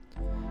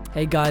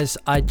Hey guys,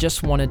 I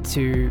just wanted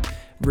to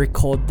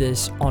record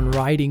this on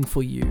writing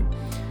for you.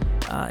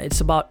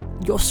 It's about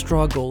your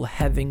struggle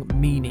having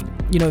meaning.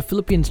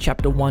 Philippians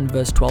chapter 1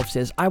 verse 12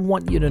 says, I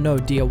want you to know,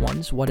 dear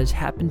ones, what has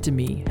happened to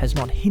me has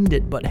not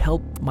hindered but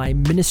helped my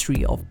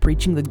ministry of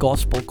preaching the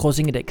gospel,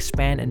 causing it to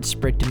expand and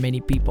spread to many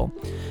people.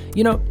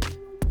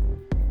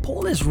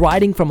 Paul is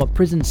writing from a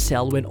prison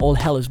cell when all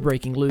hell is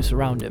breaking loose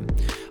around him.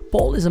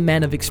 Paul is a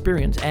man of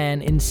experience,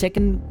 and in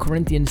 2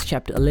 Corinthians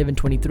chapter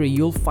 11:23,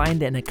 you'll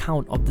find an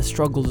account of the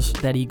struggles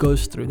that he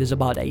goes through. There's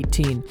about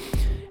 18.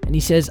 And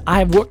he says, I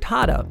have worked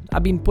harder.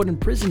 I've been put in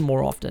prison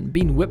more often,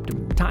 been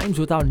whipped times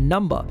without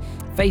number,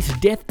 faced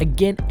death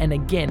again and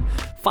again.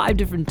 5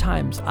 different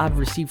times I've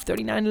received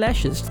 39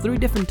 lashes. 3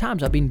 different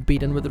times I've been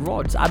beaten with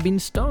rods. I've been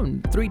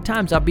stoned. 3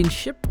 times I've been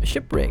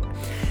shipwrecked.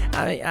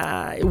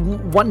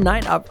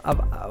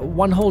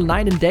 One whole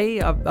night and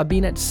day I've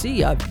been at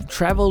sea. I've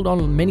traveled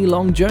on many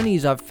long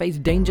journeys. I've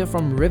faced danger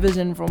from rivers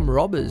and from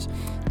robbers.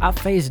 I've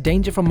faced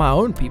danger from my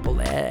own people,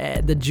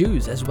 the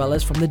Jews, as well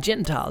as from the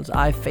Gentiles.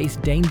 I've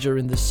faced danger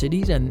in the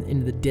cities and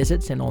in the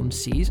deserts and on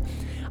seas.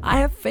 I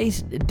have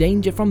faced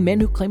danger from men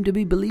who claim to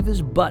be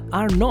believers but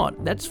are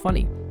not. That's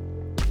funny.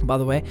 By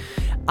the way,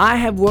 I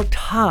have worked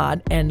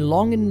hard and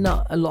long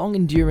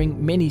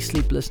enduring many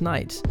sleepless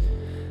nights.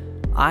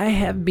 I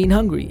have been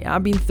hungry.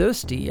 I've been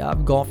thirsty.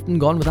 I've often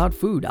gone without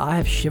food. I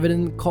have shivered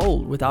in the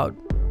cold without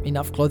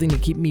enough clothing to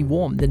keep me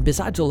warm. Then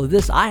besides all of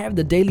this, I have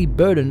the daily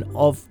burden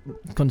of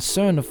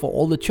concern for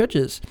all the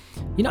churches.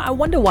 I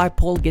wonder why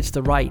Paul gets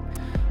to write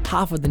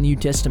half of the New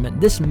Testament.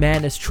 This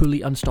man is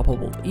truly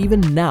unstoppable.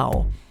 Even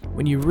now,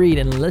 when you read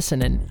and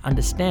listen and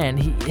understand,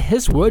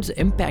 his words are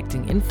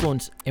impacting,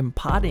 influence,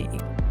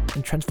 imparting,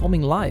 and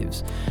transforming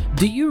lives.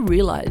 Do you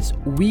realize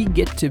we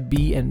get to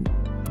be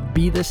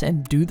this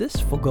and do this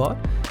for God?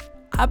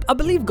 I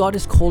believe God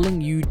is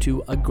calling you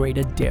to a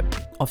greater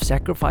depth of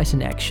sacrifice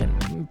and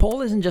action.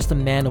 Paul isn't just a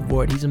man of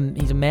word, he's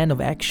a man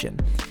of action.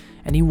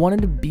 And he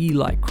wanted to be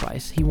like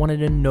Christ. He wanted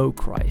to know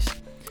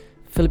Christ.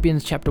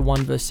 Philippians chapter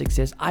 1 verse 6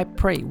 says, I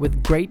pray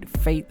with great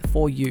faith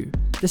for you.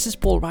 This is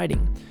Paul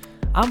writing.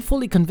 I'm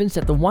fully convinced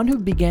that the one who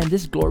began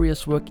this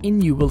glorious work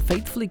in you will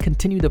faithfully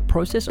continue the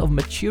process of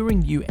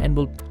maturing you and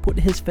will put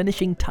his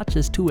finishing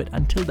touches to it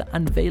until the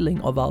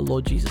unveiling of our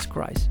Lord Jesus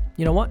Christ.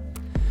 You know what?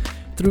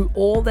 Through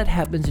all that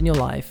happens in your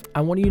life,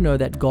 I want you to know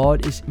that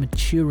God is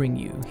maturing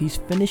you. He's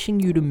finishing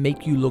you to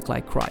make you look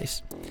like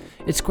Christ.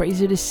 It's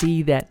crazy to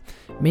see that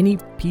many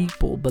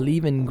people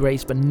believe in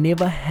grace but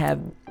never have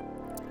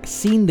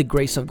seen the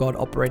grace of God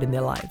operate in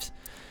their lives.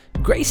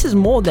 Grace is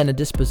more than a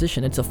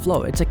disposition, it's a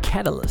flow, it's a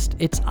catalyst.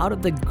 It's out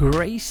of the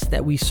grace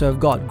that we serve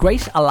God.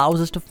 Grace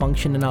allows us to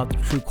function in our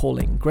true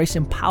calling. Grace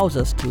empowers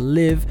us to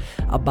live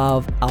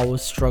above our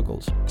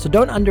struggles. So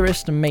don't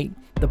underestimate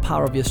the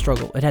power of your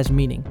struggle. It has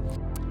meaning.